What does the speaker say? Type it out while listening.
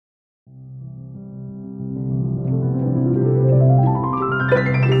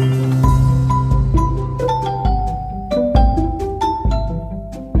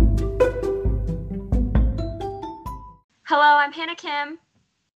I'm Hannah Kim.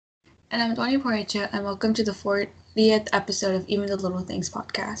 And I'm Donnie Porricha, and welcome to the 40th episode of Even the Little Things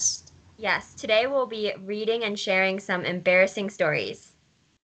podcast. Yes, today we'll be reading and sharing some embarrassing stories.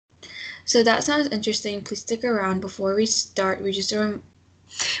 So that sounds interesting. Please stick around. Before we start, we just want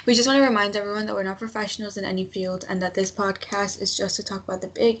to remind everyone that we're not professionals in any field, and that this podcast is just to talk about the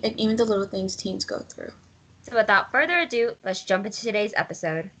big and even the little things teens go through. So without further ado, let's jump into today's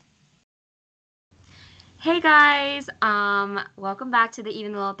episode. Hey guys, welcome back to the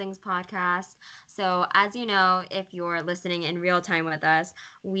Even the Little Things podcast. So as you know, if you're listening in real time with us,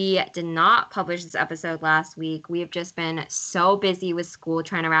 we did not publish this episode last week. We have just been so busy with school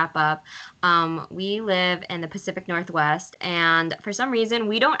trying to wrap up. We live in the Pacific Northwest, and for some reason,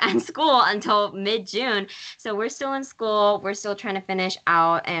 we don't end school until mid-June. So we're still in school, we're still trying to finish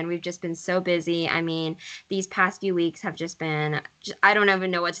out, and we've just been so busy. I mean, these past few weeks have just been, I don't even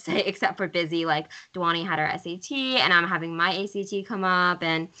know what to say except for busy. Like, Duani had her SAT, and I'm having my ACT come up,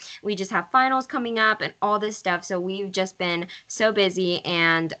 and we just have finals coming up and all this stuff. So we've just been so busy,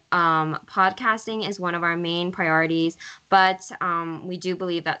 and podcasting is one of our main priorities. But we do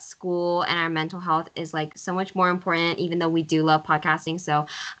believe that school and our mental health is like so much more important, even though we do love podcasting. So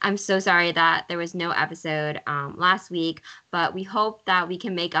I'm so sorry that there was no episode last week, but we hope that we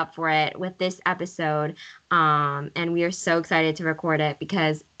can make up for it with this episode. And we are so excited to record it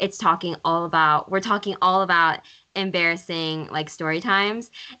because we're talking all about embarrassing like story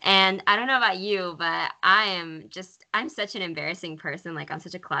times. And I don't know about you, but I'm such an embarrassing person. Like, I'm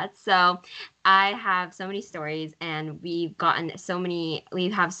such a klutz. So I have so many stories, and we have so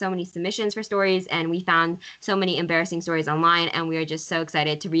many submissions for stories, and we found so many embarrassing stories online, and we are just so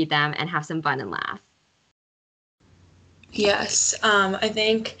excited to read them and have some fun and laugh. Yes, I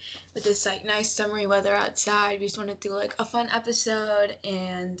think with this like nice summery weather outside, we just want to do like a fun episode,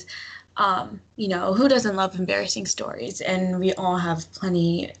 and who doesn't love embarrassing stories? And we all have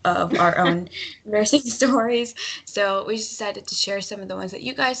plenty of our own embarrassing stories. So we just decided to share some of the ones that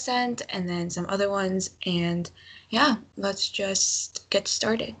you guys sent, and then some other ones, and yeah, let's just get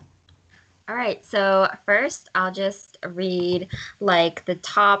started. All right, so first I'll just read like the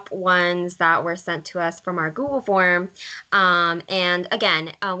top ones that were sent to us from our Google form. And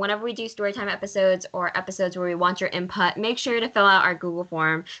again, whenever we do storytime episodes or episodes where we want your input, make sure to fill out our Google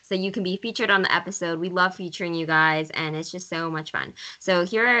form so you can be featured on the episode. We love featuring you guys, and it's just so much fun. So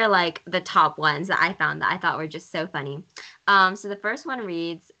here are like the top ones that I found that I thought were just so funny. So the first one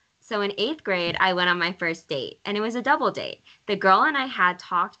reads, so in 8th grade, I went on my first date, and it was a double date. The girl and I had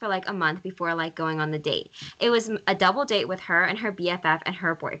talked for like a month before like going on the date. It was a double date with her and her BFF and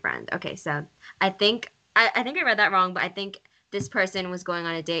her boyfriend. Okay, so I think I read that wrong, but I think this person was going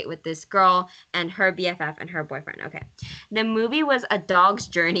on a date with this girl and her BFF and her boyfriend. Okay. The movie was A Dog's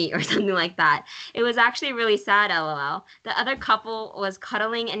Journey or something like that. It was actually really sad, LOL. The other couple was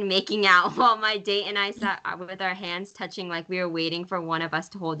cuddling and making out while my date and I sat with our hands touching like we were waiting for one of us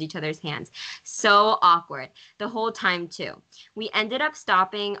to hold each other's hands. So awkward. The whole time too. We ended up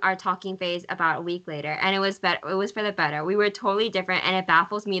stopping our talking phase about a week later, and it was for the better. We were totally different, and it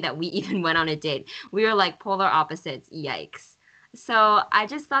baffles me that we even went on a date. We were like polar opposites. Yikes. So I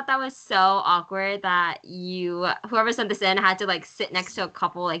just thought that was so awkward that whoever sent this in had to like sit next to a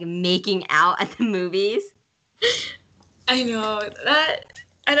couple like making out at the movies. I know that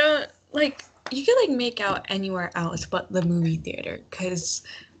I don't like you can like make out anywhere else but the movie theater, because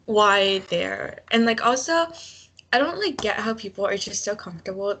why there? And like also I don't like get how people are just so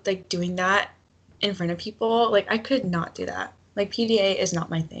comfortable like doing that in front of people. Like, I could not do that. Like, PDA is not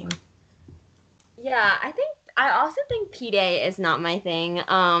my thing. Yeah, I also think P-Day is not my thing.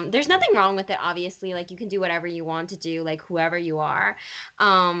 There's nothing wrong with it, obviously. Like, you can do whatever you want to do, like whoever you are.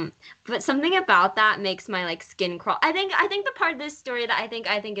 But something about that makes my like skin crawl. I think the part of this story that I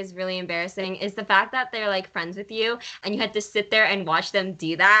think is really embarrassing is the fact that they're like friends with you and you had to sit there and watch them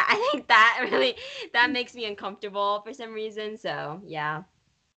do that. I think that makes me uncomfortable for some reason. So yeah.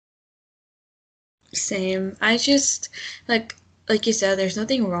 Same. I just like you said, there's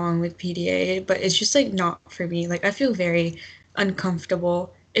nothing wrong with PDA, but it's just like not for me. Like, I feel very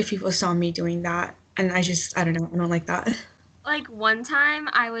uncomfortable if people saw me doing that, and I don't know, I don't like that. Like one time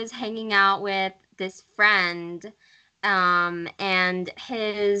I was hanging out with this friend, and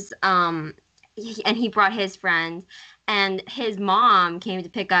he brought his friend, and his mom came to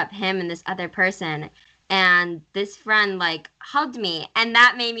pick up him and this other person, and this friend like hugged me, and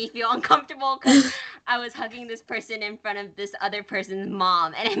that made me feel uncomfortable because I was hugging this person in front of this other person's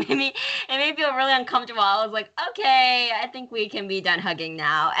mom, and it made me feel really uncomfortable. I was like, okay, I think we can be done hugging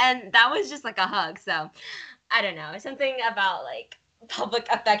now, and that was just like a hug. So I don't know. Something about like public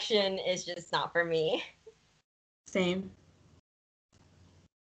affection is just not for me. Same.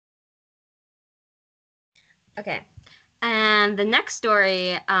 Okay. And the next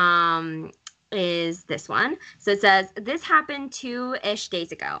story is this one. So it says, this happened 2-ish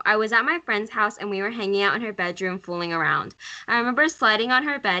days ago. I was at my friend's house and we were hanging out in her bedroom fooling around. I remember sliding on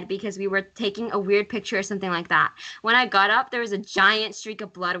her bed because we were taking a weird picture or something like that. When I got up, there was a giant streak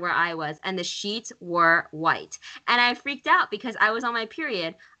of blood where I was, and the sheets were white. And I freaked out because I was on my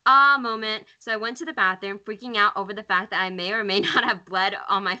period. Ah, moment. So I went to the bathroom, freaking out over the fact that I may or may not have bled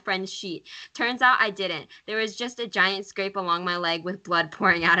on my friend's sheet. Turns out I didn't. There was just a giant scrape along my leg with blood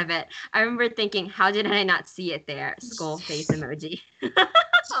pouring out of it. I remember thinking, how did I not see it there? Skull face emoji.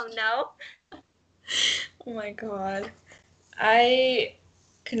 Oh no. Oh my god. I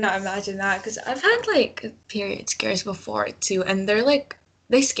could not imagine that because I've had like period scares before too, and they're like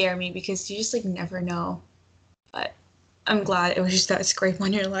they scare me because you just like never know. But I'm glad it was just that scrape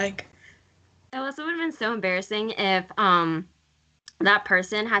on your leg. It also would have been so embarrassing if that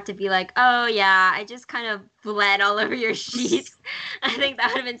person had to be like, "Oh yeah, I just kind of bled all over your sheets." I think that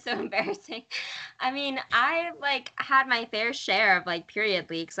would have been so embarrassing. I mean, I like had my fair share of like period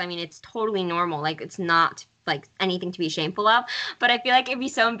leaks. I mean, it's totally normal. Like it's not like anything to be shameful of. But I feel like it'd be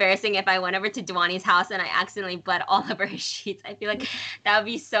so embarrassing if I went over to Dwani's house and I accidentally bled all over his sheets. I feel like that would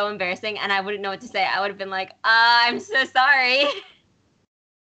be so embarrassing and I wouldn't know what to say. I would have been like, I'm so sorry."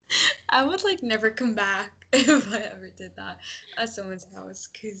 I would like never come back if I ever did that at someone's house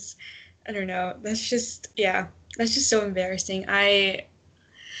because I don't know. That's just yeah, that's just so embarrassing. I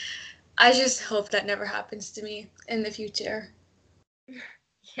just hope that never happens to me in the future.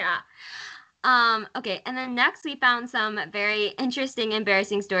 Yeah. Okay, and then next we found some very interesting,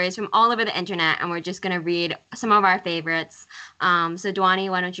 embarrassing stories from all over the internet, and we're just gonna read some of our favorites. So Dwani,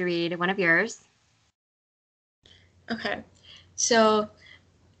 why don't you read one of yours? Okay. So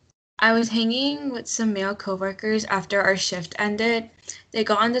I was hanging with some male coworkers after our shift ended. They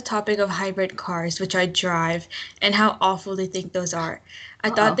got on the topic of hybrid cars, which I drive, and how awful they think those are. I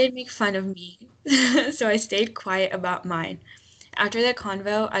thought Uh-oh. they'd make fun of me, so I stayed quiet about mine. After the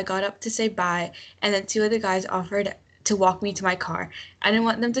convo, I got up to say bye, and then two of the guys offered to walk me to my car. I didn't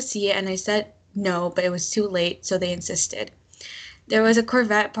want them to see it, and I said no, but it was too late, so they insisted. There was a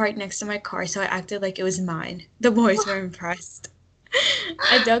Corvette parked next to my car, so I acted like it was mine. The boys were impressed.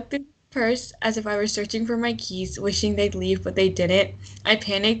 I dug through the purse as if I were searching for my keys, wishing they'd leave, but they didn't. I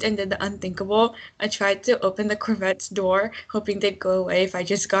panicked and did the unthinkable. I tried to open the Corvette's door, hoping they'd go away if I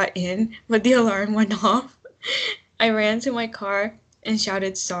just got in, but the alarm went off. I ran to my car and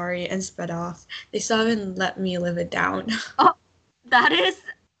shouted sorry and sped off. They still haven't let me live it down. Oh, that is.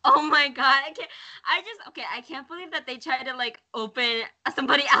 Oh my God. I can't. Okay, I can't believe that they tried to like open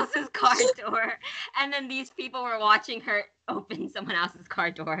somebody else's car door, and then these people were watching her open someone else's car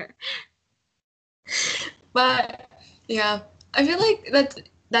door. But yeah, I feel like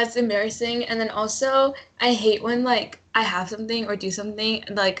that's embarrassing. And then also, I hate when like I have something or do something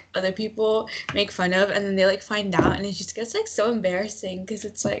and like other people make fun of, and then they like find out, and it just gets like so embarrassing because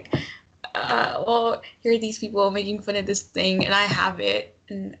it's like, well, here are these people making fun of this thing, and I have it,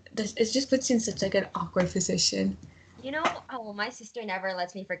 and this it just puts you in such like an awkward position. You know, oh, well, my sister never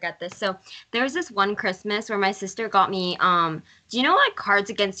lets me forget this. So there was this one Christmas where my sister got me, do you know like Cards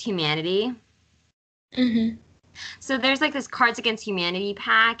Against Humanity? Mm-hmm. So there's like this Cards Against Humanity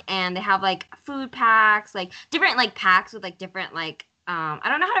pack, and they have like food packs, like different like packs with like different like I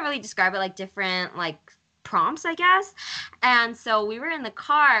don't know how to really describe it, like different like prompts, I guess. And so we were in the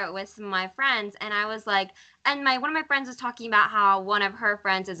car with some of my friends, and I was like, and my one of my friends was talking about how one of her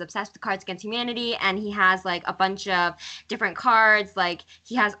friends is obsessed with Cards Against Humanity, and he has like a bunch of different cards, like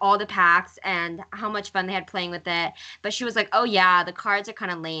he has all the packs and how much fun they had playing with it. But she was like, "Oh yeah, the cards are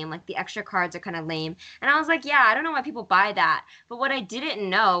kind of lame. Like the extra cards are kind of lame." And I was like, yeah, I don't know why people buy that. But what I didn't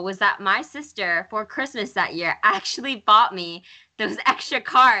know was that my sister, for Christmas that year, actually bought me those extra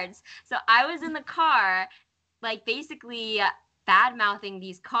cards. So I was in the car, like basically bad mouthing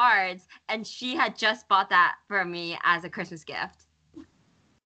these cards, and she had just bought that for me as a Christmas gift.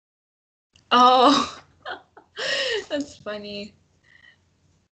 Oh, that's funny.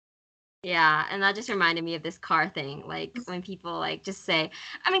 Yeah, and that just reminded me of this car thing. Like when people like just say,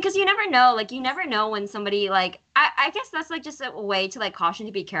 I mean, because you never know, like you never know when somebody like I guess that's like just a way to like caution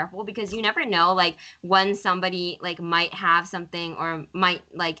to be careful because you never know like when somebody like might have something or might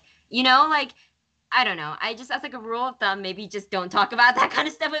like like I don't know. I just that's like a rule of thumb, maybe just don't talk about that kind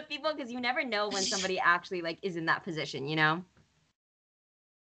of stuff with people because you never know when somebody actually like is in that position, you know?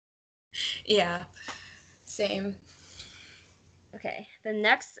 Yeah, same. Okay. The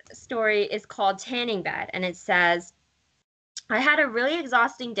next story is called Tanning Bed, and it says I had a really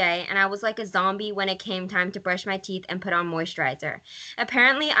exhausting day and I was like a zombie when it came time to brush my teeth and put on moisturizer.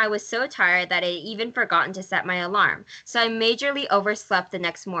 Apparently, I was so tired that I even forgotten to set my alarm, so I majorly overslept the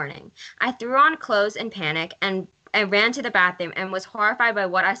next morning. I threw on clothes in panic and I ran to the bathroom and was horrified by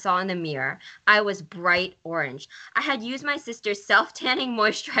what I saw in the mirror. I was bright orange. I had used my sister's self-tanning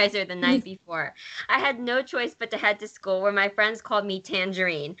moisturizer the night before. I had no choice but to head to school where my friends called me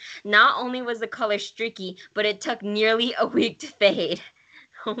Tangerine. Not only was the color streaky, but it took nearly a week to fade.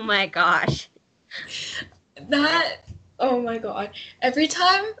 Oh my gosh. That, oh my god. Every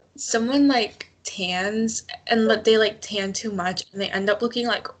time someone like tans and they like tan too much and they end up looking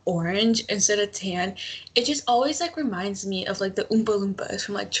like orange instead of tan, it just always like reminds me of like the Oompa Loompas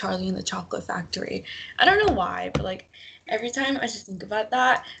from like Charlie and the Chocolate Factory. I don't know why, but like every time I just think about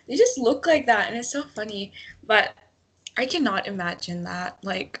that, they just look like that and it's so funny. But I cannot imagine that,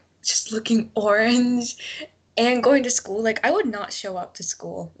 like just looking orange and going to school. Like I would not show up to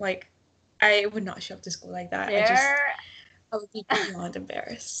school. Like I would not show up to school like that. There, I would be beyond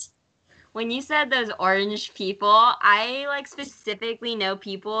embarrassed. when you said those orange people, I like specifically know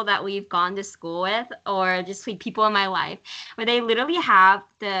people that we've gone to school with or just like people in my life where they literally have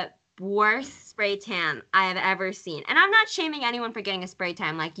the worst spray tan I have ever seen. And I'm not shaming anyone for getting a spray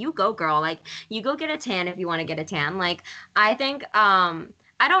tan. Like you go girl, like you go get a tan if you want to get a tan. Like I think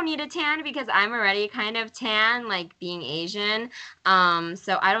I don't need a tan because I'm already kind of tan, like being Asian.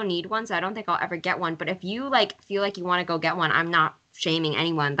 So I don't need one, so I don't think I'll ever get one. But if you like feel like you want to go get one, I'm not shaming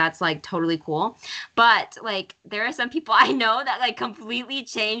anyone. That's like totally cool. But like there are some people I know that like completely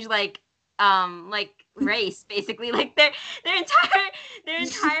change like race basically. Like their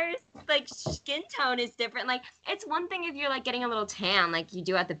entire like skin tone is different. Like it's one thing if you're like getting a little tan like you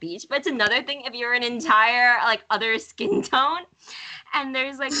do at the beach, but it's another thing if you're an entire like other skin tone. And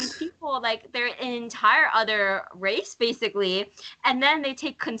there's like these people like they're an entire other race basically, and then they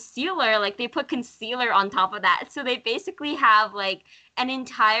take concealer, like they put concealer on top of that, so they basically have like an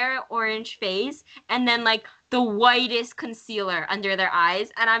entire orange face and then like the whitest concealer under their eyes,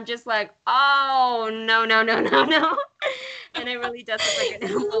 and I'm just like, oh no no no no no. And it really does look like an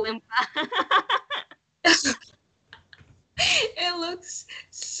Oompa Loompa. It looks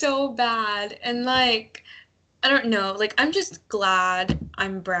so bad. And like, I don't know, like I'm just glad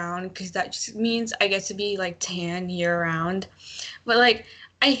I'm brown because that just means I get to be like tan year round. But like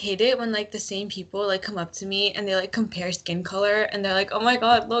I hate it when like the same people like come up to me and they like compare skin color and they're like, "Oh my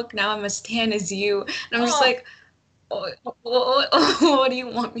God, look, now I'm as tan as you." And I'm just Oh, like, what do you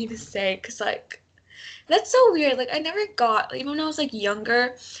want me to say? Because like that's so weird. Like I never got, like, even when I was like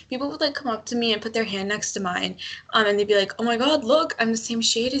younger, people would like come up to me and put their hand next to mine, and they'd be like, "Oh my God, look, I'm the same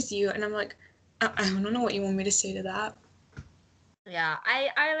shade as you," and I'm like, I don't know what you want me to say to that. yeah,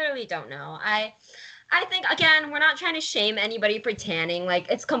 I literally don't know. I think again, we're not trying to shame anybody for tanning. Like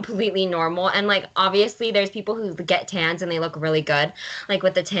it's completely normal. And like obviously there's people who get tans and they look really good, like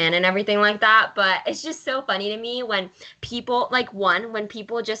with the tan and everything like that. But it's just so funny to me when people like one, when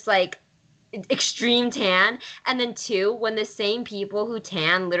people just like extreme tan, and then two, when the same people who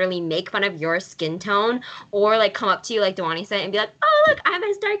tan literally make fun of your skin tone or like come up to you like Dewani said and be like, "Oh, look, I'm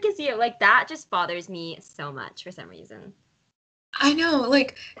as dark as you." Like that just bothers me so much for some reason. I know,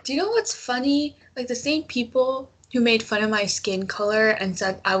 like, do you know what's funny? Like the same people who made fun of my skin color and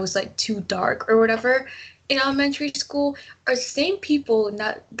said I was like too dark or whatever in elementary school are the same people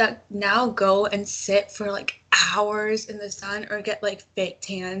that now go and sit for like hours in the sun or get like fake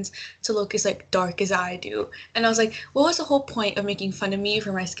tans to look as like dark as I do. And I was like, what was the whole point of making fun of me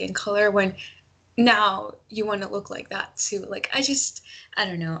for my skin color when now you want to look like that too? Like I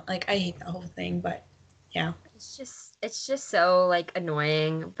don't know. Like I hate that whole thing, but yeah. It's just so like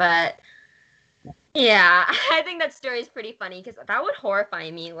annoying, but yeah, I think that story is pretty funny because that would horrify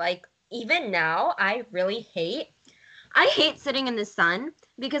me. Like even now, I hate sitting in the sun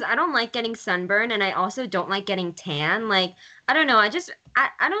because I don't like getting sunburn and I also don't like getting tan. Like I don't know, I don't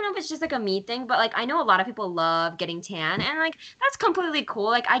know if it's just like a me thing, but like I know a lot of people love getting tan and like that's completely cool.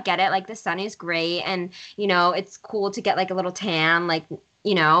 Like I get it. Like the sun is great and it's cool to get like a little tan, like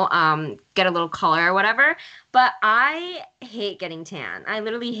get a little color or whatever. But I hate getting tan. I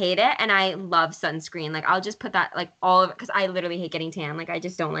literally hate it and I love sunscreen. Like I'll just put that like all of it because I literally hate getting tan. Like I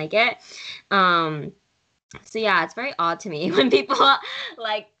just don't like it. Um so yeah, it's very odd to me when people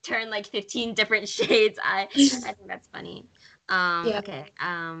like turn like 15 different shades. I think that's funny. Yeah. Okay.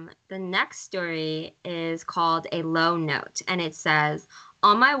 The next story is called A Low Note, and it says,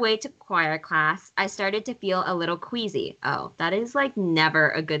 On my way to choir class, I started to feel a little queasy. Oh, that is like never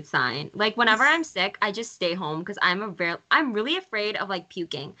a good sign. Like whenever I'm sick, I just stay home because I'm really afraid of like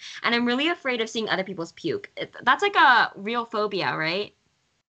puking, and I'm really afraid of seeing other people's puke. That's like a real phobia, right?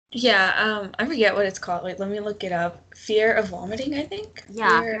 Yeah, I forget what it's called. Like, let me look it up. Fear of vomiting, I think.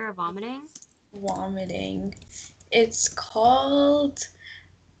 Yeah, Fear fear of vomiting. vomiting. It's called.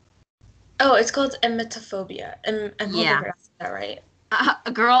 Oh, it's called emetophobia. I'm hoping I Yeah. pronounced that right.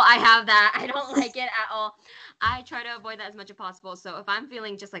 Girl, I have that. I don't like it at all. I try to avoid that as much as possible. So if I'm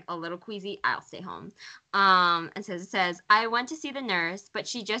feeling just like a little queasy, I'll stay home. It says, I went to see the nurse, but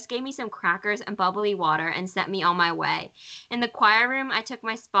she just gave me some crackers and bubbly water and sent me on my way. In the choir room, I took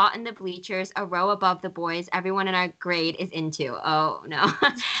my spot in the bleachers, a row above the boys everyone in our grade is into. Oh no.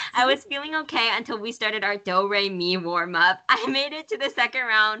 I was feeling okay until we started our do re mi warm up. I made it to the second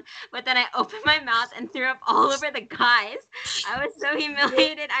round, but then I opened my mouth and threw up all over the guys. I was so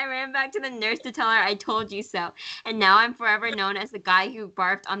humiliated. I ran back to the nurse to tell her I told you so. And now I'm forever known as the guy who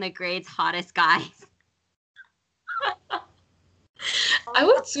barfed on the grade's hottest guys. I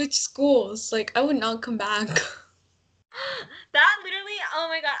would switch schools. Like, I would not come back. That literally, oh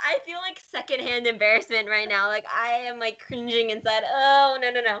my god, I feel like secondhand embarrassment right now. Like I am like cringing inside. Oh no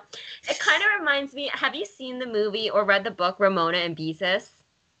no no. It kind of reminds me. Have you seen the movie or read the book Ramona and Beezus?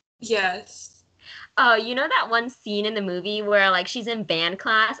 Yes. Oh, you know that one scene in the movie where like she's in band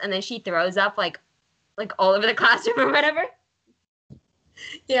class and then she throws up like all over the classroom or whatever?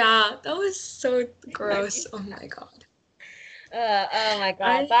 Yeah, that was so gross. Oh my god. Oh my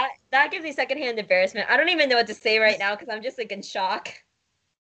god, I that gives me secondhand embarrassment. I don't even know what to say right now because I'm just like in shock.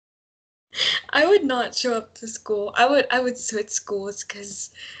 I would not show up to school. I would switch schools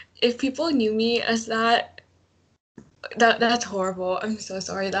because if people knew me as that's horrible. I'm so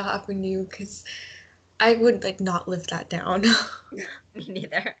sorry that happened to you because I would like not live that down. Me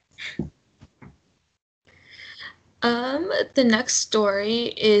neither. The next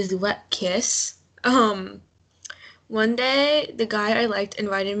story is Wet Kiss. One day the guy I liked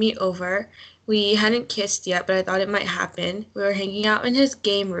invited me over. We hadn't kissed yet, but I thought it might happen. We were hanging out in his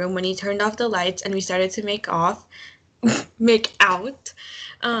game room when he turned off the lights and we started to make out.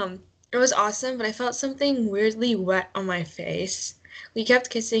 It was awesome, but I felt something weirdly wet on my face. We kept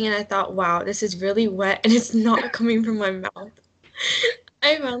kissing and I thought, wow, this is really wet and it's not coming from my mouth.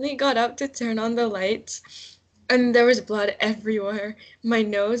 I finally got up to turn on the lights and there was blood everywhere. My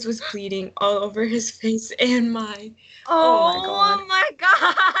nose was bleeding all over his face and mine. Oh my god. Oh my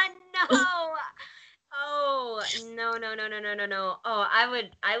god, no. Oh, no, no, no, no, no, no, no. Oh,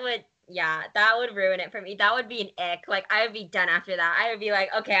 yeah, that would ruin it for me. That would be an ick. Like, I would be done after that. I would be like,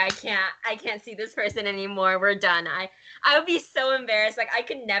 okay, I can't see this person anymore. We're done. I would be so embarrassed. Like, I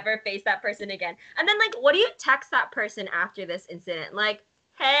could never face that person again. And then, like, what do you text that person after this incident? Like,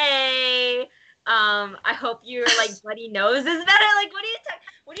 hey, I hope your, like, bloody nose is better. Like, what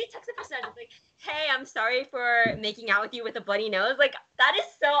do you text the person? Just like, hey, I'm sorry for making out with you with a bloody nose. Like, that is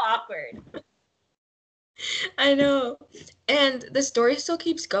so awkward. I know. And the story still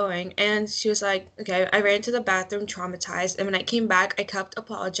keeps going. And she was like, okay, I ran to the bathroom traumatized. And when I came back, I kept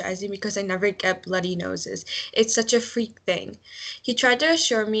apologizing because I never get bloody noses. It's such a freak thing. He tried to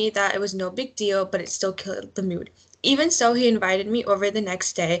assure me that it was no big deal, but it still killed the mood. Even so, he invited me over the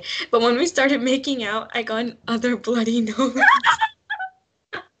next day. But when we started making out, I got another bloody nose.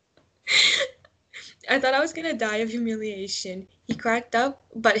 I thought I was gonna die of humiliation. He cracked up,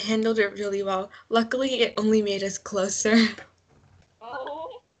 but handled it really well. Luckily, it only made us closer.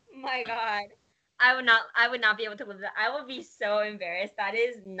 Oh my god. I would not be able to live that. I would be so embarrassed. That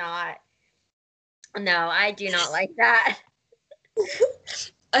is not. No, I do not like that.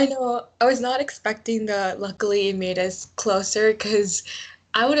 I know. I was not expecting the luckily it made us closer because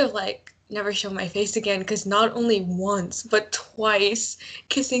I would have like never shown my face again because not only once but twice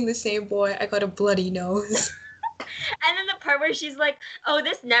kissing the same boy, I got a bloody nose. And then the part where she's like, "Oh,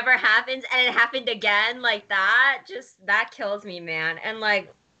 this never happens," and it happened again, like that, just that kills me, man. And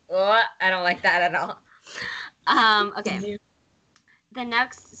like, oh, I don't like that at all. Okay. The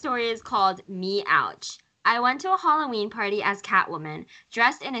next story is called Me Ouch. I went to a Halloween party as Catwoman,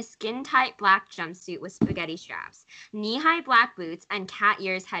 dressed in a skin tight black jumpsuit with spaghetti straps, knee high black boots, and cat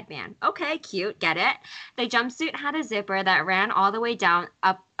ears headband. Okay, cute, get it? The jumpsuit had a zipper that ran all the way down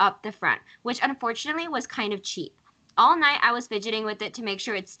up the front, which unfortunately was kind of cheap. All night I was fidgeting with it to make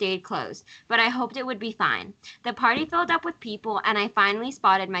sure it stayed closed, but I hoped it would be fine. The party filled up with people, and I finally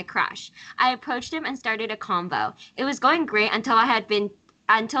spotted my crush. I approached him and started a convo. It was going great until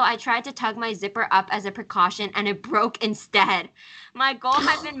until I tried to tug my zipper up as a precaution and it broke instead. My goal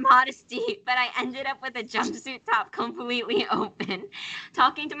had been modesty, but I ended up with a jumpsuit top completely open.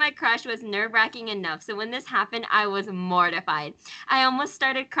 Talking to my crush was nerve-wracking enough, so when this happened, I was mortified. I almost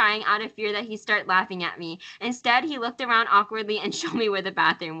started crying out of fear that he'd start laughing at me. Instead, he looked around awkwardly and showed me where the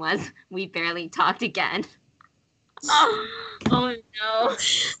bathroom was. We barely talked again. Oh no.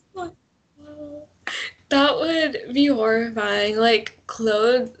 That would be horrifying. Like,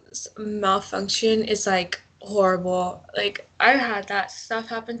 clothes malfunction is like horrible. Like, I had that stuff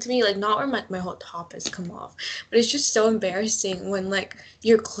happen to me. Like, not where my whole top has come off, but it's just so embarrassing when like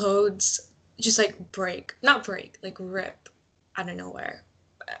your clothes just like break, not break, like rip out of nowhere.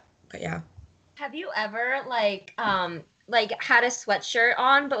 But yeah. Have you ever like had a sweatshirt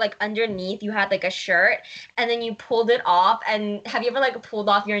on but like underneath you had like a shirt and then you pulled it off, and have you ever like pulled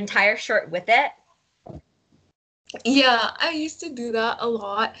off your entire shirt with it? Yeah, I used to do that a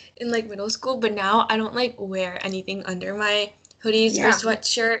lot in like middle school, but now I don't like wear anything under my hoodies or Yeah.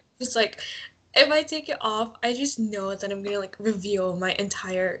 sweatshirt. Just like if I take it off, I just know that I'm gonna like reveal my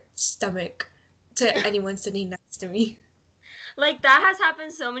entire stomach to anyone sitting next to me. Like that has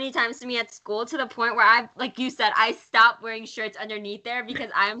happened so many times to me at school to the point where I, like you said, I stopped wearing shirts underneath there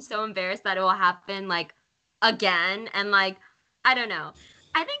because I am so embarrassed that it will happen like again. And like, I don't know.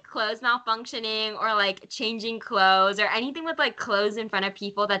 I think clothes malfunctioning or like changing clothes or anything with like clothes in front of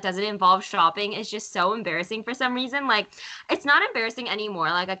people that doesn't involve shopping is just so embarrassing for some reason. Like, it's not embarrassing anymore.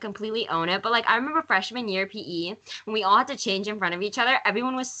 Like, I completely own it. But like, I remember freshman year PE when we all had to change in front of each other.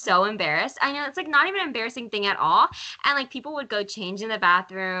 Everyone was so embarrassed. I know it's like not even an embarrassing thing at all, and like people would go change in the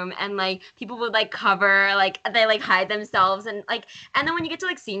bathroom and like people would like cover, like they like hide themselves, and like, and then when you get to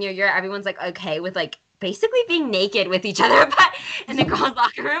like senior year everyone's like okay with like basically being naked with each other but in the girls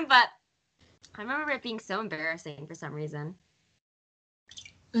locker room. But I remember it being so embarrassing for some reason.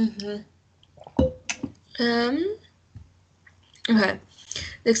 Mm-hmm. Okay.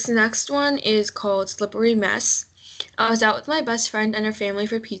 This next one is called Slippery Mess. I was out with my best friend and her family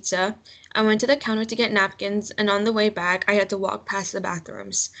for pizza. I went to the counter to get napkins, and on the way back, I had to walk past the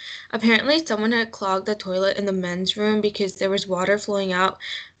bathrooms. Apparently, someone had clogged the toilet in the men's room because there was water flowing out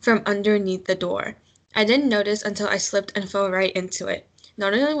from underneath the door. I didn't notice until I slipped and fell right into it.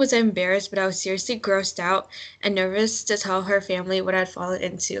 Not only was I embarrassed, but I was seriously grossed out and nervous to tell her family what I'd fallen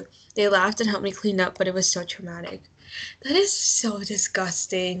into. They laughed and helped me clean up, but it was so traumatic. That is so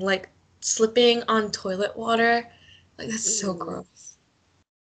disgusting. Like slipping on toilet water. Like that's so gross.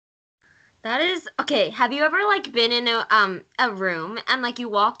 That is okay. Have you ever like been in a room and like you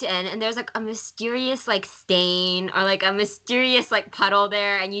walked in and there's like a mysterious like stain or like a mysterious like puddle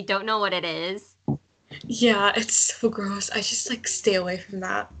there and you don't know what it is? Yeah, it's so gross. I just like stay away from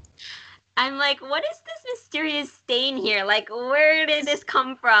that. I'm like, what is this mysterious stain here? Like, where did this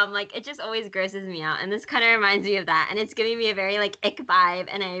come from? Like, it just always grosses me out. And this kind of reminds me of that. And it's giving me a very like ick vibe.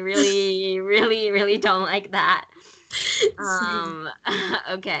 And I really, really, really don't like that. Same.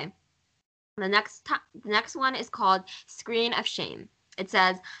 Okay. The next one is called Screen of Shame. It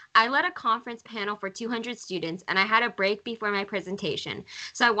says, I led a conference panel for 200 students and I had a break before my presentation.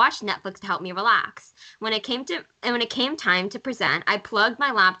 So I watched Netflix to help me relax. When it came time to present, I plugged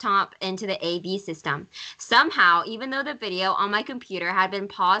my laptop into the AV system. Somehow, even though the video on my computer had been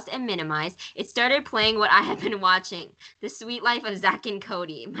paused and minimized, it started playing what I had been watching, The Sweet Life of Zack and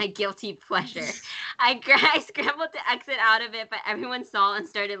Cody, my guilty pleasure. I scrambled to exit out of it, but everyone saw and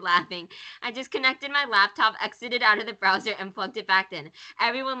started laughing. I disconnected my laptop, exited out of the browser, and plugged it back in.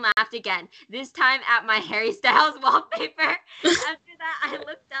 Everyone laughed again, this time at my Harry Styles wallpaper. After that, I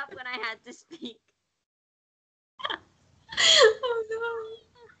looked up when I had to speak. Oh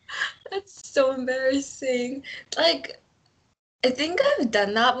no. That's so embarrassing. Like I think I've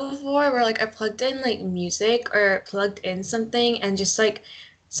done that before where like I plugged in like music or plugged in something and just like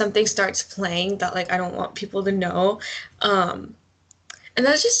something starts playing that like I don't want people to know. And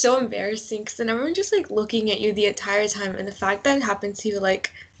that's just so embarrassing because then everyone's just like looking at you the entire time, and the fact that it happened to you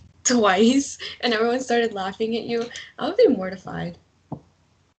like twice and everyone started laughing at you, I would be mortified.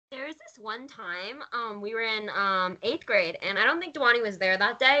 There was this one time, we were in 8th grade, and I don't think Dewani was there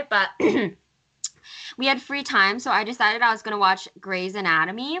that day, but we had free time, so I decided I was gonna watch Grey's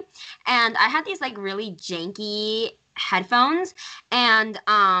Anatomy, and I had these like really janky headphones, and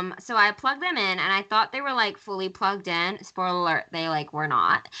so I plugged them in, and I thought they were like fully plugged in. Spoiler alert, they like were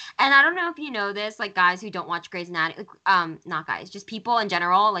not. And I don't know if you know this, like guys who don't watch Grey's Anatomy, not guys, just people in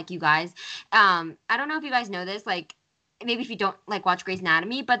general, like you guys. I don't know if you guys know this, like maybe if you don't like watch Grey's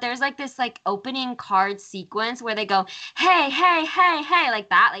Anatomy, but there's like this like opening card sequence where they go, hey, hey, hey, hey, like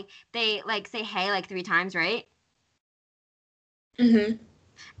that. Like they like say hey like 3 times, right? Mm-hmm.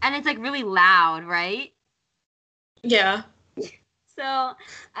 and it's like really loud, right? Yeah. So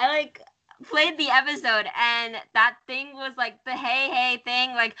I like played the episode, and that thing was like the hey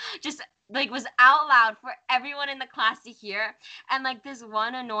thing, like just like was out loud for everyone in the class to hear. And like this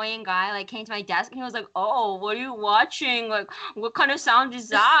one annoying guy like came to my desk and he was like, "Oh, what are you watching? Like, what kind of sound is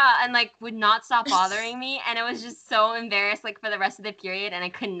that?" And like would not stop bothering me. And it was just so embarrassed like for the rest of the period. And I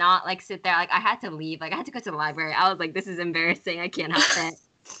could not like sit there. Like I had to leave. Like I had to go to the library. I was like, this is embarrassing. I can't help it.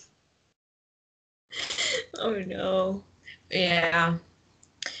 Oh no. Yeah.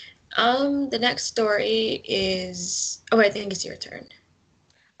 The next story is, oh, I think it's your turn.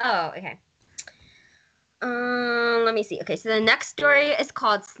 Oh, okay. Let me see. Okay, so the next story is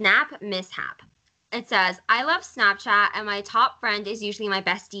called Snap Mishap. It says, I love Snapchat and my top friend is usually my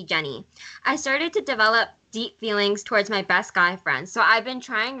bestie, Jenny. I started to develop deep feelings towards my best guy friend, so I've been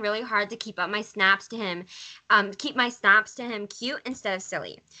trying really hard to keep my snaps to him cute instead of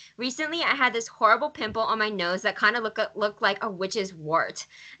silly. Recently, I had this horrible pimple on my nose that kind of looked like a witch's wart.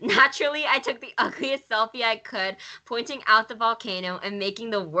 Naturally, I took the ugliest selfie I could, pointing out the volcano and making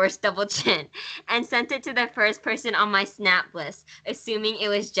the worst double chin, and sent it to the first person on my snap list, assuming it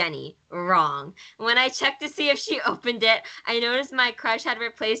was Jenny. Wrong. When I checked to see if she opened it, I noticed my crush had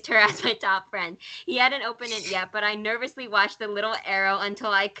replaced her as my top friend. He hadn't opened it yet, but I nervously watched the little arrow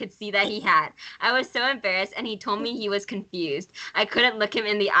until I could see that he had. I was so embarrassed, and he told me he was confused. I couldn't look him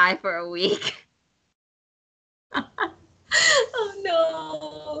in the eye for a week. Oh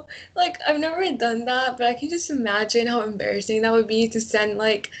no. Like, I've never done that, but I can just imagine how embarrassing that would be to send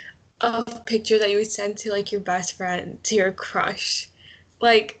like a picture that you would send to like your best friend to your crush.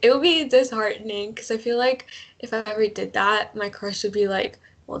 Like, it would be disheartening because I feel like if I ever did that, my crush would be like,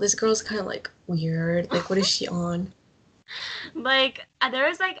 well, this girl's kind of like weird. Like, what is she on? Like there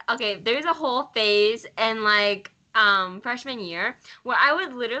was like okay, there's a whole phase in like freshman year where I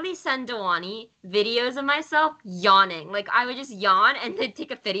would literally send Dewani videos of myself yawning. Like I would just yawn and then take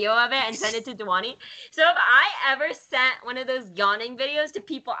a video of it and send it to Dewani. So if I ever sent one of those yawning videos to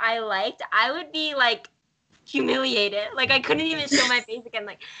people I liked, I would be like humiliated. Like I couldn't even show my face again.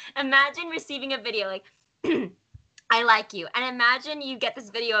 Like imagine receiving a video like I like you. And imagine you get this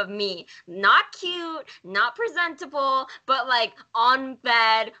video of me, not cute, not presentable, but like on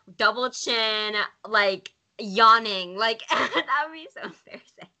bed, double chin, like yawning. Like that would be so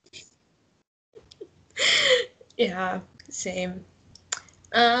embarrassing. Yeah, same.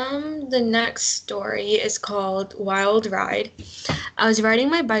 The next story is called Wild Ride. I was riding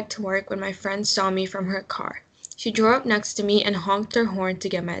my bike to work when my friend saw me from her car. She drove up next to me and honked her horn to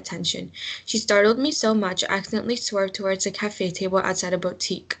get my attention. She startled me so much I accidentally swerved towards a cafe table outside a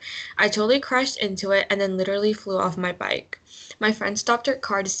boutique. I totally crashed into it and then literally flew off my bike. My friend stopped her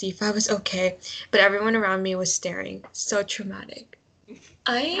car to see if I was okay, but everyone around me was staring. So traumatic.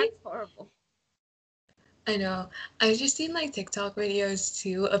 That's horrible. I know. I've just seen like TikTok videos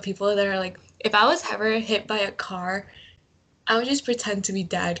too of people that are like, if I was ever hit by a car, I would just pretend to be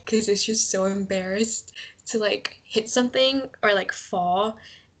dead because it's just so embarrassed to like hit something or like fall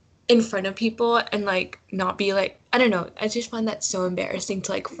in front of people and like not be like, I don't know. I just find that so embarrassing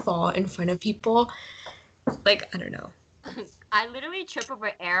to like fall in front of people. Like, I don't know. I literally trip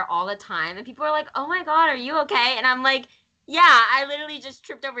over air all the time, and people are like, "Oh my God, are you okay?" And I'm like, "Yeah, I literally just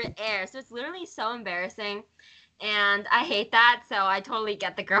tripped over air." So it's literally so embarrassing, and I hate that. So I totally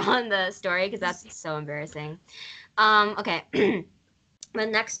get the girl in the story because that's so embarrassing. Okay. The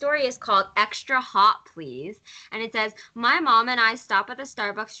next story is called Extra Hot, Please. And it says, my mom and I stop at the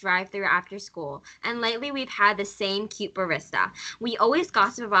Starbucks drive thru after school, and lately we've had the same cute barista. We always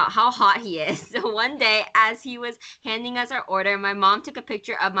gossip about how hot he is. So one day, as he was handing us our order, my mom took a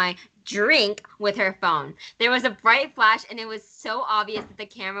picture of my drink with her phone. There was a bright flash, and it was so obvious that the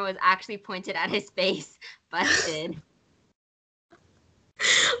camera was actually pointed at his face. Busted.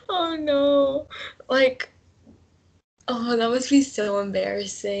 Oh no. Like, oh, that must be so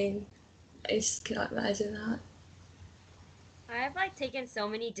embarrassing. I just cannot imagine that. I've like taken so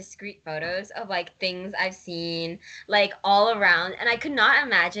many discrete photos of like things I've seen like all around, and I could not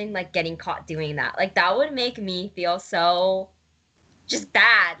imagine like getting caught doing that. Like that would make me feel so just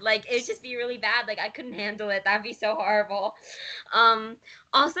bad. Like it would just be really bad. Like I couldn't handle it. That'd be so horrible. Um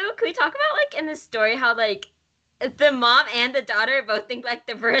Also, can we talk about like in this story how like the mom and the daughter both think like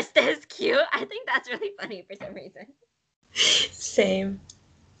the barista is cute? I think that's really funny for some reason. Same.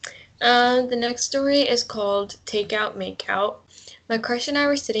 The next story is called Takeout Makeout. My crush and I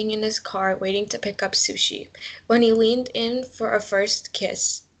were sitting in his car waiting to pick up sushi when he leaned in for a first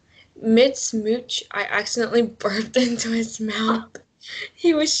kiss. Mid smooch, I accidentally burped into his mouth.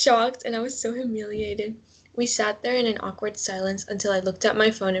 He was shocked and I was so humiliated. We sat there in an awkward silence until I looked at my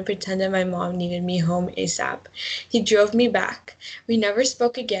phone and pretended my mom needed me home ASAP. He drove me back. We never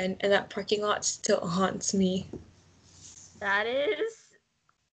spoke again, and that parking lot still haunts me. That is...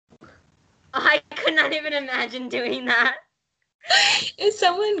 I could not even imagine doing that. If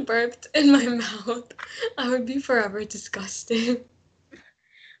someone burped in my mouth, I would be forever disgusted.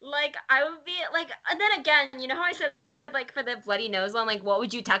 Like, I would be, like, and then again, you know how I said, like, for the bloody nose one, like, what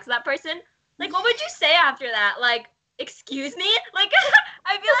would you text that person? Like, what would you say after that? like, excuse me? Like,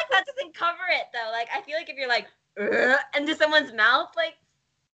 I feel like that doesn't cover it, though. Like, I feel like if you're like, into someone's mouth, like,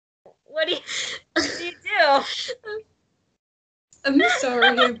 what do you do? I'm sorry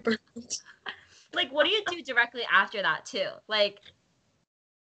I burped. Like, what do you do directly after that, too? Like,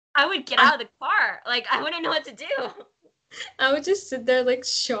 I would get out of the car. Like, I wouldn't know what to do. I would just sit there, like,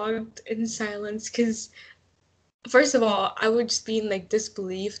 shocked in silence, because, first of all, I would just be in, like,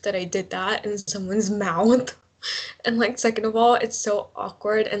 disbelief that I did that in someone's mouth. And, like, second of all, it's so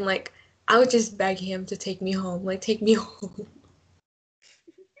awkward, and, like, I would just beg him to take me home. Like, take me home.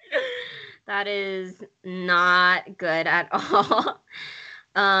 That is not good at all.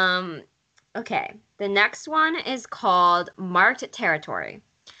 Okay. The next one is called Marked Territory.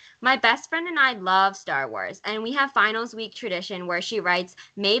 My best friend and I love Star Wars, and we have finals week tradition where she writes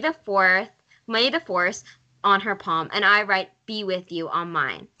May the 4th on her palm, and I write Be with you on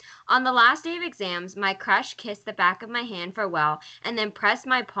mine. On the last day of exams, my crush kissed the back of my hand farewell and then pressed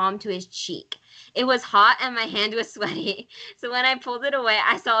my palm to his cheek. It was hot and my hand was sweaty, so when I pulled it away,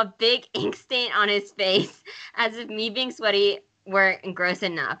 I saw a big ink stain on his face, as if me being sweaty weren't gross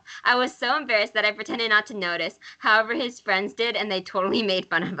enough. I was so embarrassed that I pretended not to notice. However, his friends did, and they totally made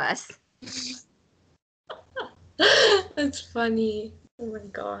fun of us. That's funny. Oh my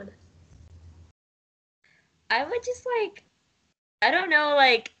god. I would just like, I don't know,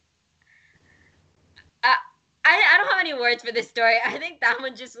 like, I don't have any words for this story. I think that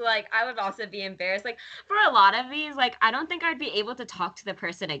one just like I would also be embarrassed. Like for a lot of these, like I don't think I'd be able to talk to the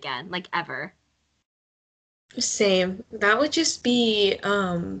person again, like ever. Same. That would just be,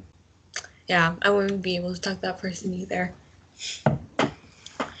 yeah, I wouldn't be able to talk to that person either.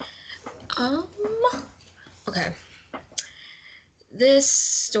 Um, okay. This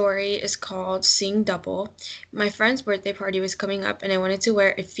story is called Seeing Double. My friend's birthday party was coming up, and I wanted to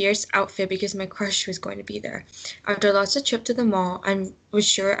wear a fierce outfit because my crush was going to be there. After lots of trips to the mall, I was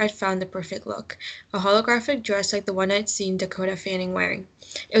sure I'd found the perfect look, a holographic dress like the one I'd seen Dakota Fanning wearing.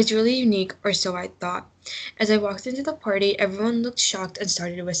 It was really unique, or so I thought. As I walked into the party, everyone looked shocked and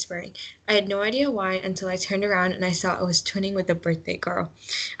started whispering. I had no idea why until I turned around and I saw I was twinning with a birthday girl.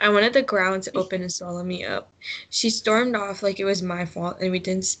 I wanted the ground to open and swallow me up. She stormed off like it was my fault, and we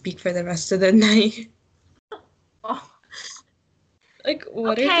didn't speak for the rest of the night. Oh. Like,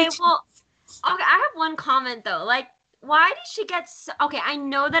 what are Okay, the well, okay, I have one comment though. Like, why did she get so, okay, I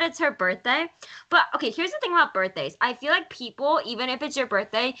know that it's her birthday, but okay, here's the thing about birthdays. I feel like people, even if it's your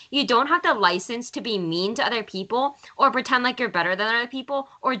birthday, you don't have the license to be mean to other people or pretend like you're better than other people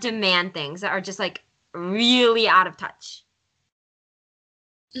or demand things that are just like really out of touch.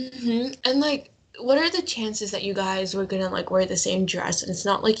 And like, what are the chances that you guys were gonna like wear the same dress? And it's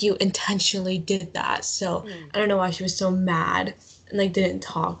not like you intentionally did that. So I don't know why she was so mad and like didn't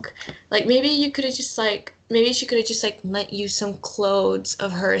talk. Like maybe you could have just like maybe she could have just like lent you some clothes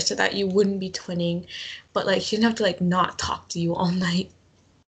of hers so that you wouldn't be twinning, but like she didn't have to like not talk to you all night.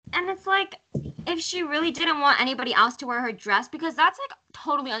 And it's like, if she really didn't want anybody else to wear her dress, because that's like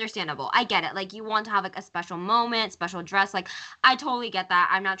totally understandable. I get it. Like, you want to have like a special moment, special dress. Like, I totally get that.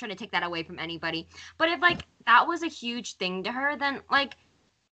 I'm not trying to take that away from anybody. But if like that was a huge thing to her, then like,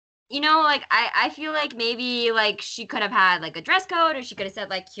 like I feel like maybe like she could have had like a dress code or she could have said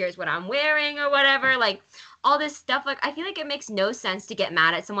like here's what I'm wearing or whatever, like all this stuff. Like I feel like it makes no sense to get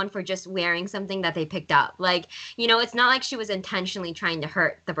mad at someone for just wearing something that they picked up. Like, it's not like she was intentionally trying to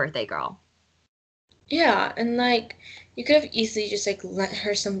hurt the birthday girl. Yeah, and like you could have easily just like lent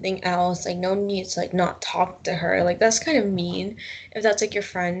her something else. Like no need to like not talk to her. Like that's kind of mean if that's like your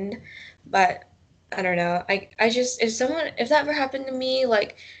friend. But I don't know. I just if that ever happened to me,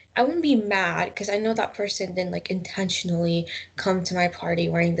 like I wouldn't be mad because I know that person didn't like intentionally come to my party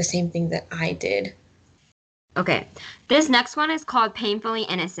wearing the same thing that I did. Okay. This next one is called Painfully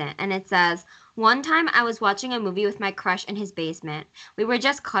Innocent, and it says, one time I was watching a movie with my crush in his basement. We were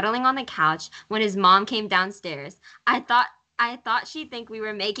just cuddling on the couch when his mom came downstairs. I thought she'd think we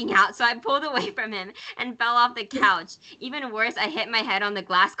were making out, so I pulled away from him and fell off the couch. Even worse, I hit my head on the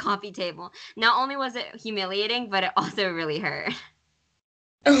glass coffee table. Not only was it humiliating, but it also really hurt.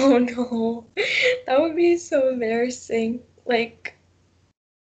 Oh no. That would be so embarrassing. Like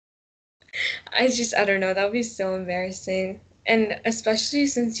I don't know, that would be so embarrassing. And especially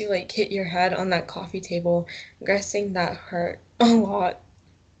since you like hit your head on that coffee table, I'm guessing that hurt a lot.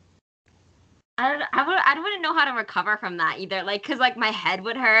 I wouldn't know how to recover from that either. Like, cause like my head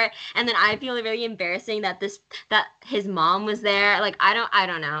would hurt, and then I feel really embarrassing that his mom was there. Like, I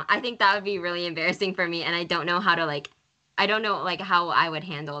don't know. I think that would be really embarrassing for me, and I don't know how to like, I don't know like how I would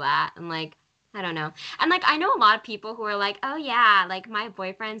handle that, and like. I don't know. And like I know a lot of people who are like, "Oh yeah, like my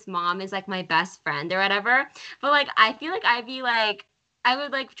boyfriend's mom is like my best friend or whatever." But like I feel like I'd be like I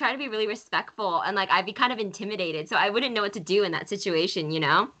would like try to be really respectful and like I'd be kind of intimidated. So I wouldn't know what to do in that situation, you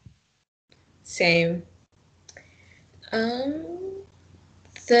know? Same. Um,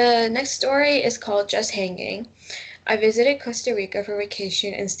 the next story is called Just Hanging. I visited Costa Rica for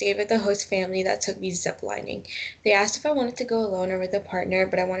vacation and stayed with the host family that took me ziplining. They asked if I wanted to go alone or with a partner,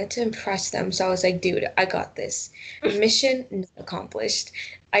 but I wanted to impress them, so I was like, dude, I got this. Mission not accomplished.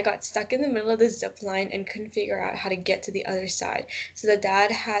 I got stuck in the middle of the zip line and couldn't figure out how to get to the other side, so the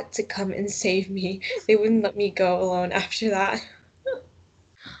dad had to come and save me. They wouldn't let me go alone after that.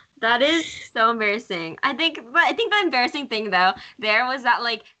 That is so embarrassing. I think the embarrassing thing though there was that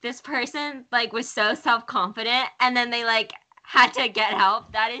like this person like was so self-confident and then they like had to get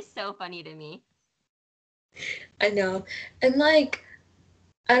help. That is so funny to me. I know. And like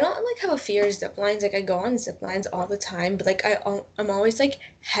I don't like have a fear of zip lines. Like I go on zip lines all the time, but like I'm always like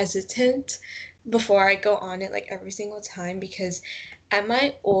hesitant before I go on it like every single time because at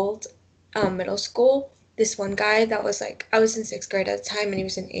my old middle school, this one guy that was like I was in sixth grade at the time and he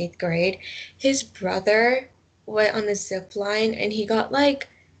was in eighth grade. His brother went on the zip line and he got like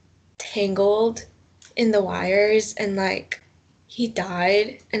tangled in the wires and like he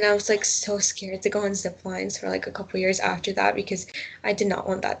died and I was like so scared to go on zip lines for like a couple years after that because I did not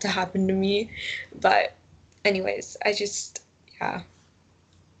want that to happen to me. But anyways, I just yeah.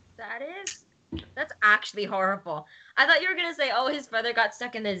 That is that's actually horrible. I thought you were gonna say, oh, his brother got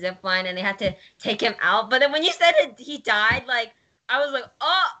stuck in the zip line and they had to take him out. But then when you said he died, like I was like,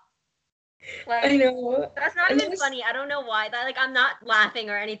 oh, I like know. that's not And even that was funny. I don't know why. That like I'm not laughing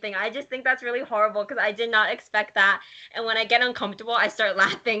or anything. I just think that's really horrible because I did not expect that. And when I get uncomfortable, I start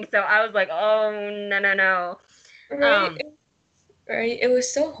laughing. So I was like, oh no no no. right, Um, right. It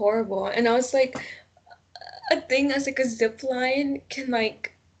was so horrible. And I was like a thing as like a zip line can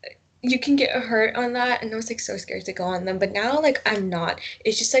like you can get hurt on that and I was like so scared to go on them but now like I'm not,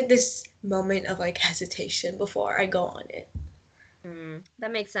 it's just like this moment of like hesitation before I go on it.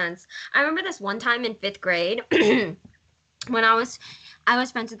 that makes sense. I remember this one time in fifth grade when I was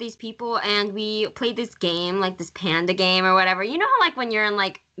friends with these people and we played this game, like this panda game or whatever. You know how like when you're in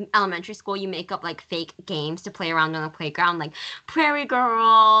like elementary school, you make up like fake games to play around on the playground, like Prairie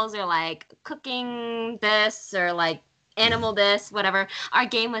Girls or like cooking this or like animal this, whatever. Our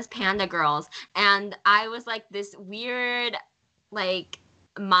game was Panda Girls, and I was like this weird like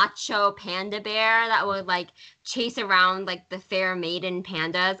macho panda bear that would like chase around like the fair maiden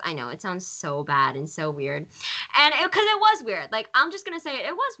pandas. I know it sounds so bad and so weird. And because it was weird. Like I'm just gonna say it,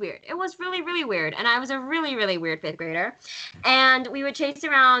 it was weird. It was really, really weird. And I was a really, really weird fifth grader. And we would chase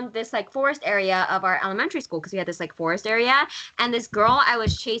around this like forest area of our elementary school because we had this like forest area. And this girl I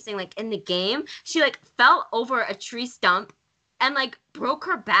was chasing like in the game, she like fell over a tree stump and like broke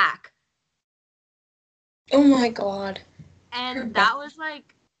her back. Oh my god. Her And back. that was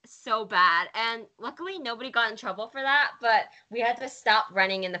like so bad. And luckily nobody got in trouble for that, but we had to stop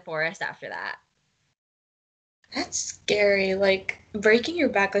running in the forest after that. That's scary, like breaking your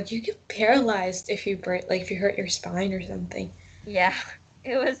back, like you get paralyzed if you break, like if you hurt your spine or something. Yeah,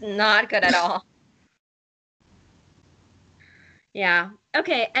 it was not good at all. Yeah.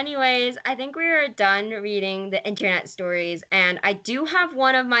 Okay, anyways, I think we're done reading the internet stories, and I do have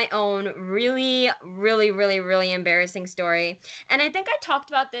one of my own really, really, really, really embarrassing story. And I think I talked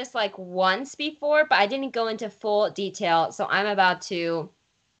about this like once before, but I didn't go into full detail, so I'm about to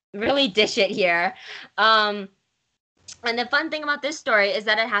really dish it here. Um, And the fun thing about this story is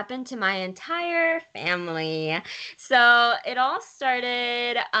that it happened to my entire family. So it all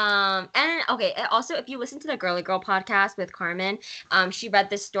started, and okay, also if you listen to the Girly Girl podcast with Carmen, she read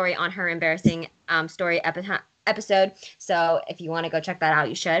this story on her embarrassing story episode. So if you want to go check that out,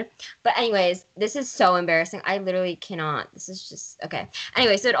 you should. But anyways, this is so embarrassing. I literally cannot. This is just okay.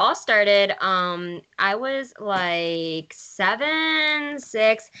 Anyway, so it all started. I was like 7,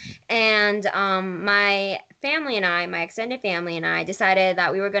 6, and my family and I, my extended family and I, decided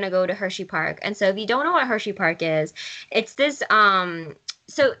that we were going to go to Hershey Park. And so if you don't know what Hershey Park is, it's this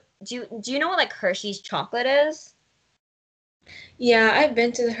so do you know what like Hershey's chocolate is? Yeah, I've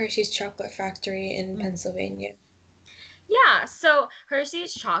been to the Hershey's chocolate factory in Pennsylvania. Yeah, so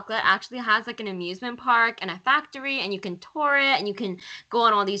Hershey's Chocolate actually has like an amusement park and a factory, and you can tour it and you can go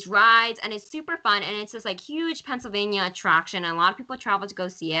on all these rides, and it's super fun. And it's this like huge Pennsylvania attraction, and a lot of people travel to go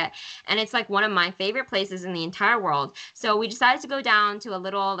see it. And it's like one of my favorite places in the entire world. So we decided to go down to a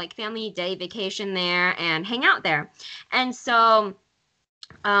little like family day vacation there and hang out there. And so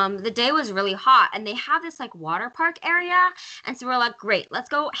the day was really hot and they have this like water park area. And so we're like, great, let's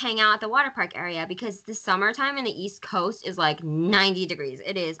go hang out at the water park area because the summertime in the East Coast is like 90 degrees.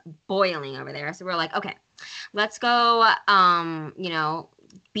 It is boiling over there. So we're like, okay, let's go,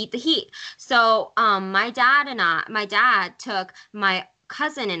 beat the heat. So my dad took my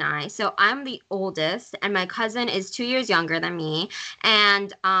cousin and I. So I'm the oldest, and my cousin is 2 years younger than me.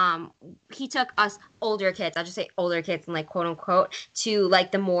 And he took us older kids, I'll just say older kids and like quote unquote, to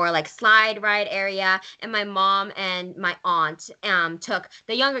like the more like slide ride area. And my mom and my aunt took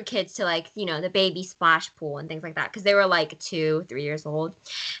the younger kids to like, the baby splash pool and things like that because they were like 2, 3 years old.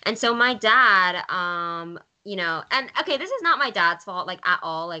 And so my dad and okay, this is not my dad's fault, like at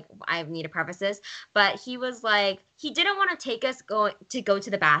all. Like I need to preface this, but he was like, he didn't want to take us go to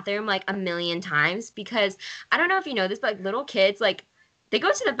the bathroom like a million times because I don't know if you know this, but like little kids, like they go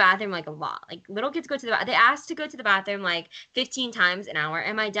to the bathroom like a lot. Like little kids go to they asked to go to the bathroom like 15 times an hour,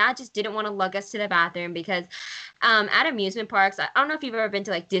 and my dad just didn't want to lug us to the bathroom because at amusement parks, I don't know if you've ever been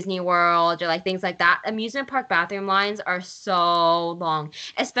to like Disney World or like things like that. Amusement park bathroom lines are so long,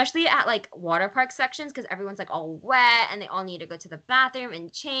 especially at like water park sections because everyone's like all wet and they all need to go to the bathroom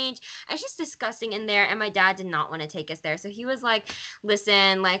and change. And it's just disgusting in there. And my dad did not want to take us there. So he was like,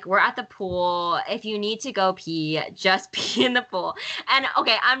 listen, like we're at the pool. If you need to go pee, just pee in the pool. And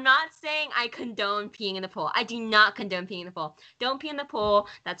okay, I'm not saying I condone peeing in the pool. I do not condone peeing in the pool. Don't pee in the pool.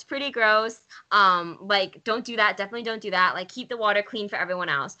 That's pretty gross. Like don't do that. Definitely don't do that. Like keep the water clean for everyone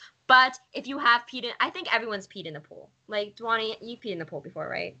else. But if you have peed in, I think everyone's peed in the pool. Like Dwani, you peed in the pool before,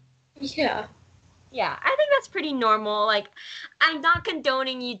 right? Yeah. Yeah, I think that's pretty normal. Like, I'm not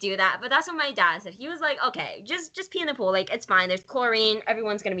condoning you do that, but that's what my dad said. He was like, okay, just pee in the pool. Like, it's fine. There's chlorine.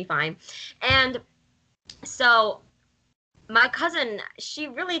 Everyone's gonna be fine. And so my cousin, she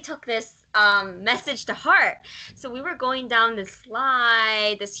really took this message to heart. So we were going down this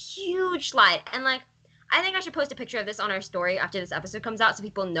slide, this huge slide, and like I think I should post a picture of this on our story after this episode comes out so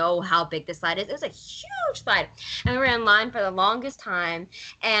people know how big this slide is. It was a huge slide. And we were in line for the longest time.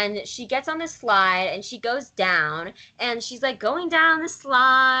 And she gets on this slide and she goes down and she's like going down the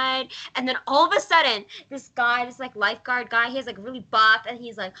slide. And then all of a sudden, this guy, this like lifeguard guy, he has like really buff and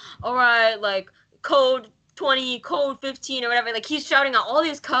he's like, all right, like code 20, code 15 or whatever. Like he's shouting out all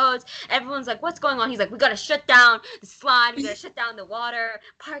these codes. Everyone's like, what's going on? He's like, we gotta shut down the slide, we gotta shut down the water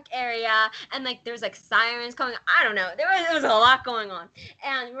park area. And like there's like sirens coming. I don't know. There was a lot going on.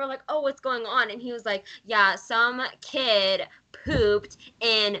 And we were like, oh, what's going on? And he was like, yeah, some kid pooped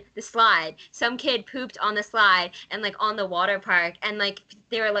in the slide. Some kid pooped on the slide and like on the water park. And like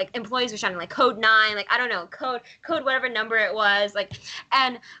they were like employees were shouting like code 9, like I don't know, code whatever number it was, like.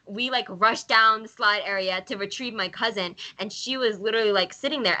 And we like rushed down the slide area to retrieve my cousin, and she was literally like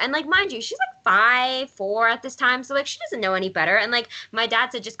sitting there. And like mind you, she's like 5'4" at this time, so like she doesn't know any better. And like my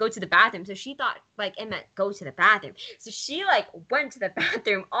dad said just go to the bathroom, so she thought like it meant go to the bathroom. So she like went to the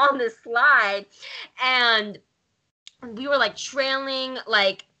bathroom on the slide, and we were like trailing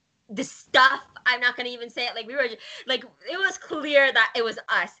like the stuff. I'm not gonna even say it. Like we were like, it was clear that it was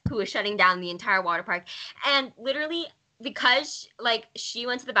us who was shutting down the entire water park. And literally because like she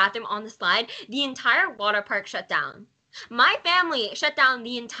went to the bathroom on the slide, the entire water park shut down. My family shut down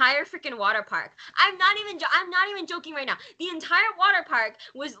the entire freaking water park. I'm not even joking right now. The entire water park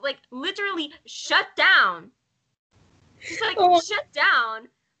was like literally shut down. Just like shut down.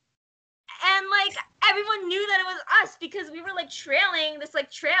 And like everyone knew that it was us because we were like trailing this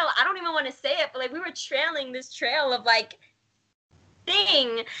like trail. I don't even want to say it, but like we were trailing this trail of like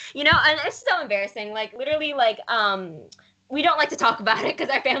thing, and it's so embarrassing. Like literally like we don't like to talk about it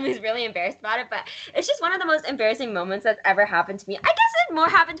because our family is really embarrassed about it, but it's just one of the most embarrassing moments that's ever happened to me. I guess it more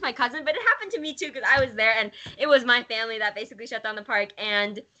happened to my cousin, but it happened to me too because I was there and it was my family that basically shut down the park.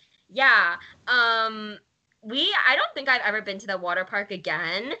 And yeah, I don't think I've ever been to the water park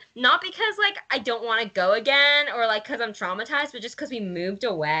again. Not because like I don't want to go again or like because I'm traumatized, but just because we moved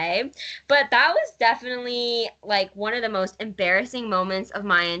away. But that was definitely like one of the most embarrassing moments of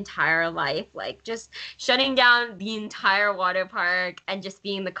my entire life. Like just shutting down the entire water park and just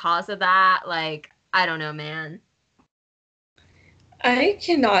being the cause of that. Like, I don't know, man. I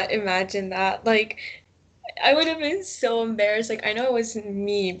cannot imagine that. Like, I would have been so embarrassed. Like, I know it wasn't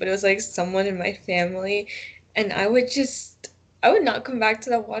me, but it was like someone in my family. And I would not come back to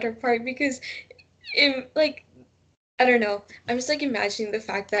that water park because like, I don't know. I'm just like imagining the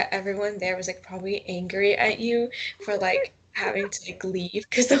fact that everyone there was like probably angry at you for like having to like leave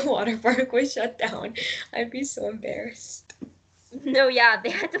because the water park was shut down. I'd be so embarrassed. No, yeah, they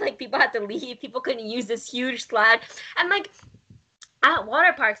had to like people had to leave. People couldn't use this huge slide. And like at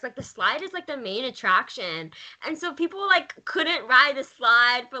water parks, like the slide is like the main attraction. And so people like couldn't ride the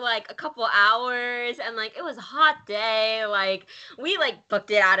slide for like a couple hours and like it was a hot day. Like we like booked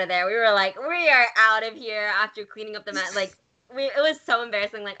it out of there. We were like, we are out of here after cleaning up the mat. Like it was so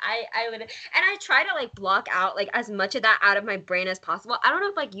embarrassing. Like I would, and I try to like block out like as much of that out of my brain as possible. I don't know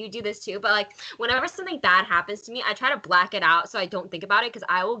if like you do this too, but like whenever something bad happens to me, I try to black it out so I don't think about it because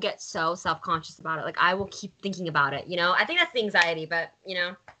I will get so self-conscious about it. Like I will keep thinking about it, you know? I think that's the anxiety, but you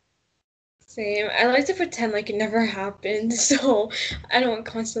know. Same. I like to pretend like it never happened, so I don't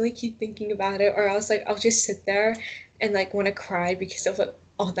constantly keep thinking about it, or else like I'll just sit there and like want to cry because of like,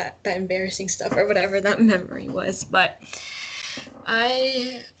 all that embarrassing stuff or whatever that memory was. But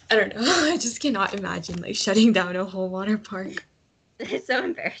I don't know. I just cannot imagine like shutting down a whole water park. It's so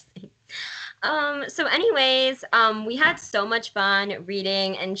embarrassing. So anyways, we had so much fun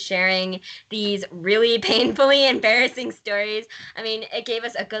reading and sharing these really painfully embarrassing stories. I mean, it gave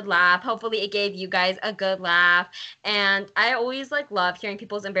us a good laugh. Hopefully it gave you guys a good laugh. And I always like love hearing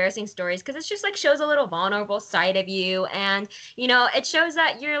people's embarrassing stories because it's just like shows a little vulnerable side of you. And, you know, it shows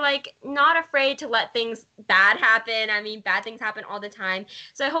that you're like not afraid to let things bad happen. I mean, bad things happen all the time.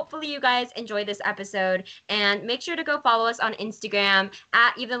 So hopefully you guys enjoyed this episode and make sure to go follow us on Instagram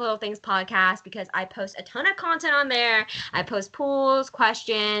at Even Little Things Podcast because I post a ton of content on there. I post polls,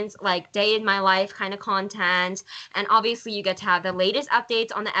 questions, like day in my life kind of content. And obviously, you get to have the latest updates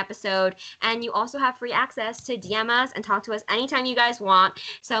on the episode. And you also have free access to DM us and talk to us anytime you guys want.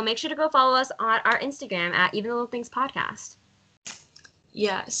 So make sure to go follow us on our Instagram at Even Little Things Podcast.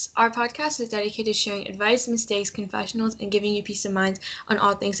 Yes, our podcast is dedicated to sharing advice, mistakes, confessionals, and giving you peace of mind on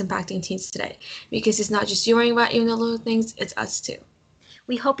all things impacting teens today. Because it's not just you worrying about even the little things, it's us too.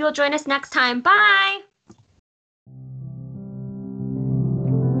 We hope you'll join us next time. Bye!